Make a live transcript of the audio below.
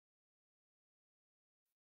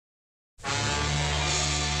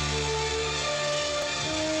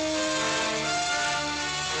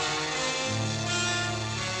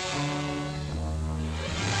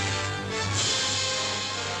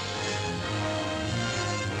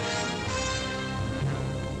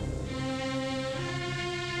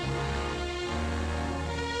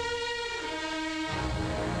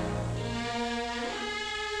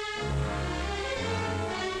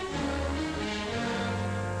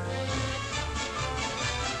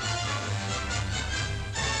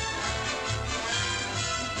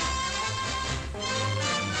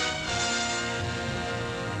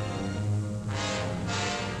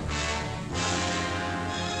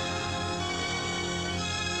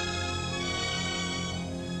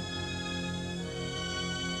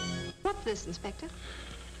What's this, Inspector?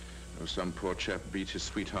 Oh, some poor chap beat his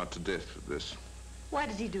sweetheart to death with this. Why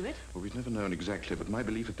did he do it? Well, we've never known exactly, but my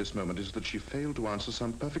belief at this moment is that she failed to answer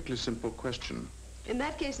some perfectly simple question. In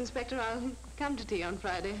that case, Inspector, I'll come to tea on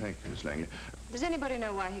Friday. Thank you, Miss Langley. Does anybody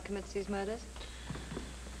know why he commits these murders?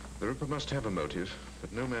 The Ripper must have a motive,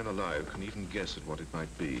 but no man alive can even guess at what it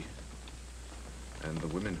might be. And the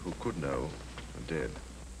women who could know are dead.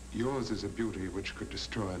 Yours is a beauty which could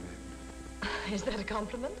destroy me. Is that a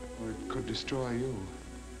compliment? Or it could destroy you.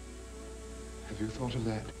 Have you thought of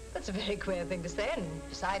that? That's a very queer thing to say, and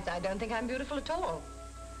besides, I don't think I'm beautiful at all.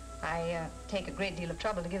 I take a great deal of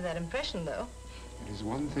trouble to give that impression, though. It is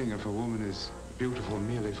one thing if a woman is beautiful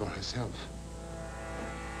merely for herself.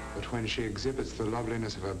 But when she exhibits the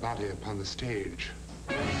loveliness of her body upon the stage,